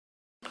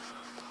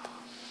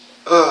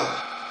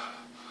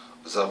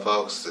What's up,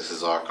 folks? This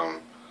is Arkham.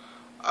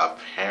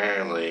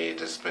 Apparently,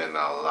 there's been a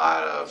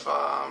lot of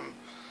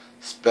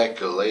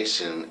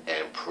speculation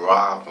and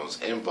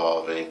problems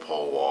involving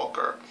Paul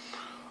Walker.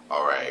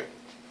 Alright,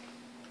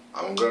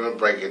 I'm going to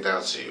break it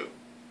down to you.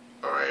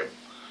 Alright,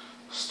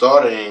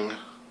 starting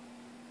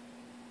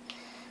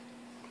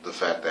the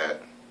fact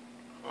that,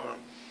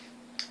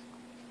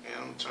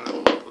 I'm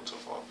turning the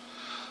Bluetooth off.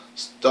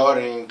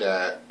 Starting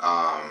that,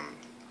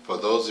 for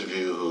those of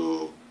you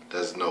who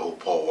doesn't know who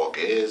Paul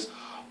Walker is,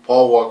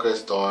 Paul Walker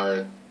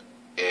starred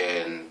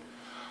in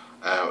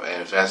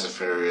Fast and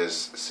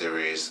Furious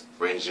series,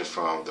 ranging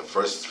from the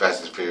first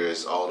Fast and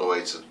Furious all the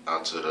way to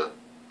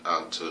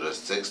the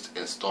sixth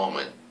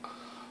installment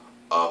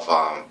of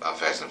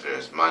Fast and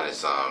Furious,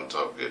 minus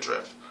Tokyo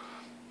Drift.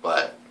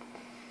 But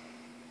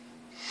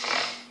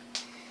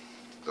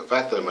the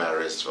fact of the matter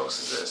is, folks,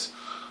 is this: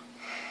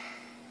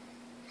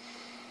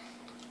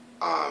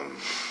 I'm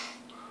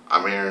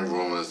hearing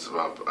rumors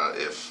about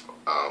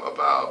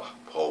about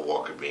Paul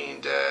Walker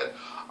being dead.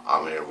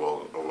 I'm hearing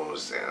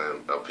rumors saying,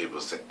 people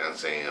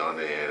saying on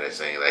the internet,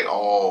 saying like,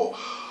 "Oh,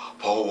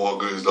 Paul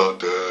Walker is not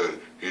dead.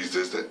 He's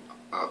just."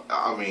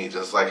 I mean,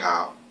 just like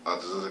how. I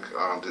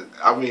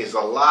mean, it's a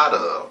lot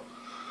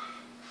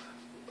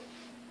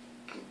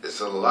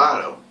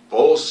of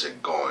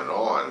bullshit going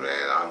on,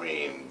 man. I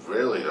mean,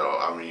 really though.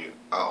 I mean,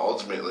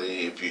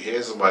 ultimately, if you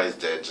hear somebody's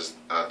dead, just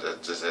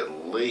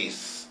at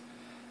least.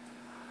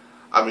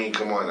 I mean,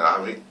 come on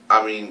now.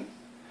 I mean,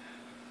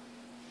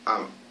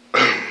 I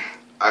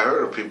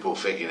heard of people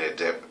faking their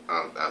death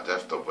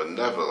though, but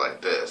never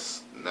like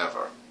this.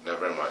 Never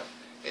in my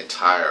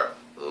entire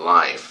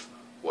life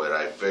would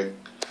I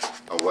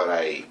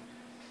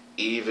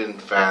even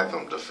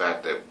fathom the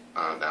fact that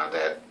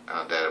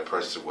that a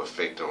person would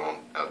fake their own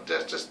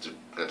death just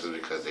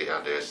because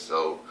they're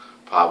so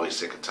probably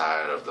sick and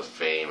tired of the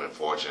fame and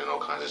fortune and all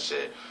kinds of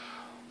shit,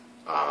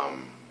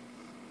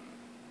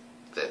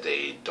 that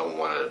they don't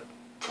want to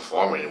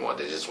perform anymore.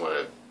 They just want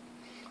to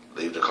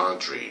leave the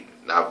country,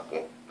 not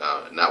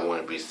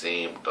want to be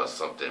seen or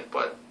something.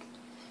 But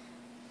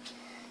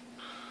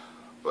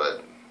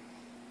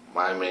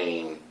my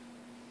main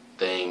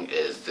thing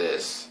is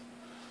this.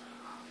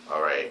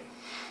 Alright,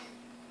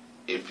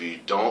 if you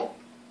don't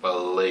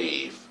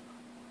believe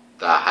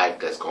the hype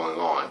that's going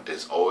on,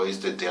 there's always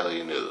the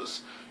daily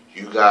news.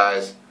 You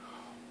guys,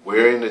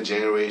 we're in a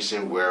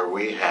generation where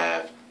we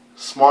have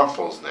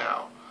smartphones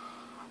now.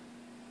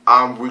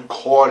 I'm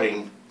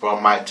recording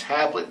from my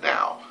tablet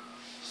now,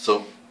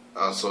 so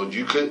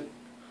you could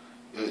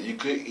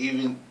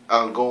even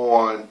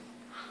go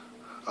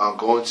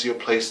into your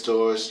Play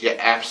stores, your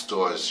App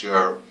stores,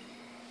 your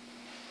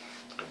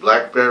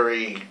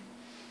BlackBerry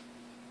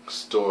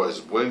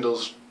stores,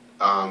 Windows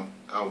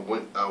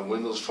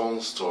Windows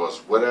Phone stores,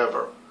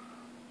 whatever.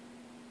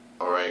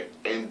 All right,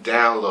 and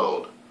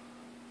download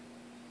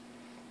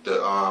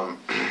the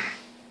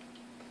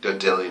the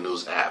Daily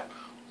News app.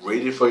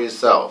 Read it for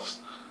yourselves.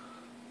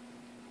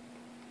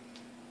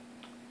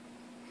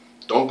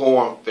 Don't go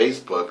on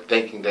Facebook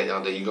thinking that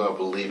that you're gonna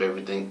believe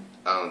everything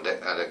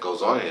that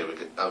goes on here,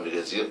 because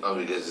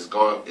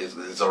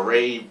it's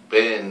already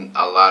been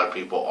a lot of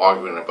people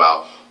arguing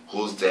about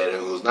who's dead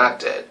and who's not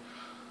dead.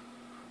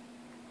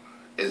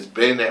 It's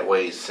been that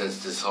way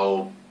since this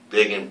whole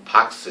Big and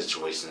Pac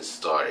situation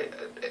started.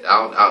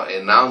 I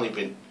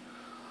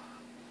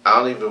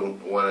don't even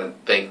want to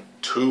think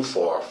too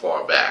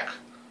far back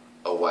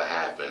of what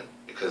happened,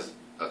 because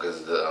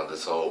of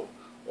this whole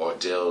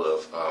ordeal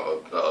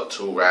of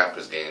two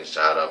rappers getting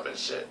shot up and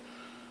shit.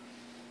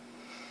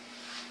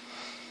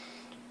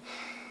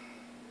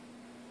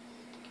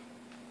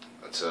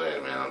 Until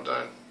then, man, I'm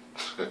done.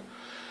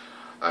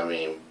 I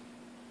mean,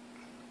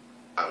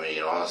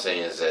 all I'm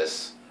saying is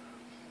this: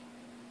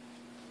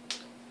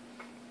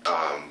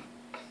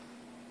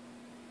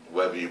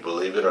 whether you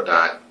believe it or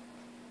not,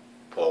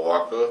 Paul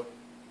Walker,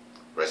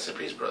 rest in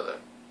peace, brother.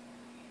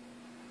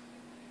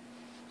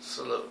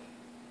 Salute.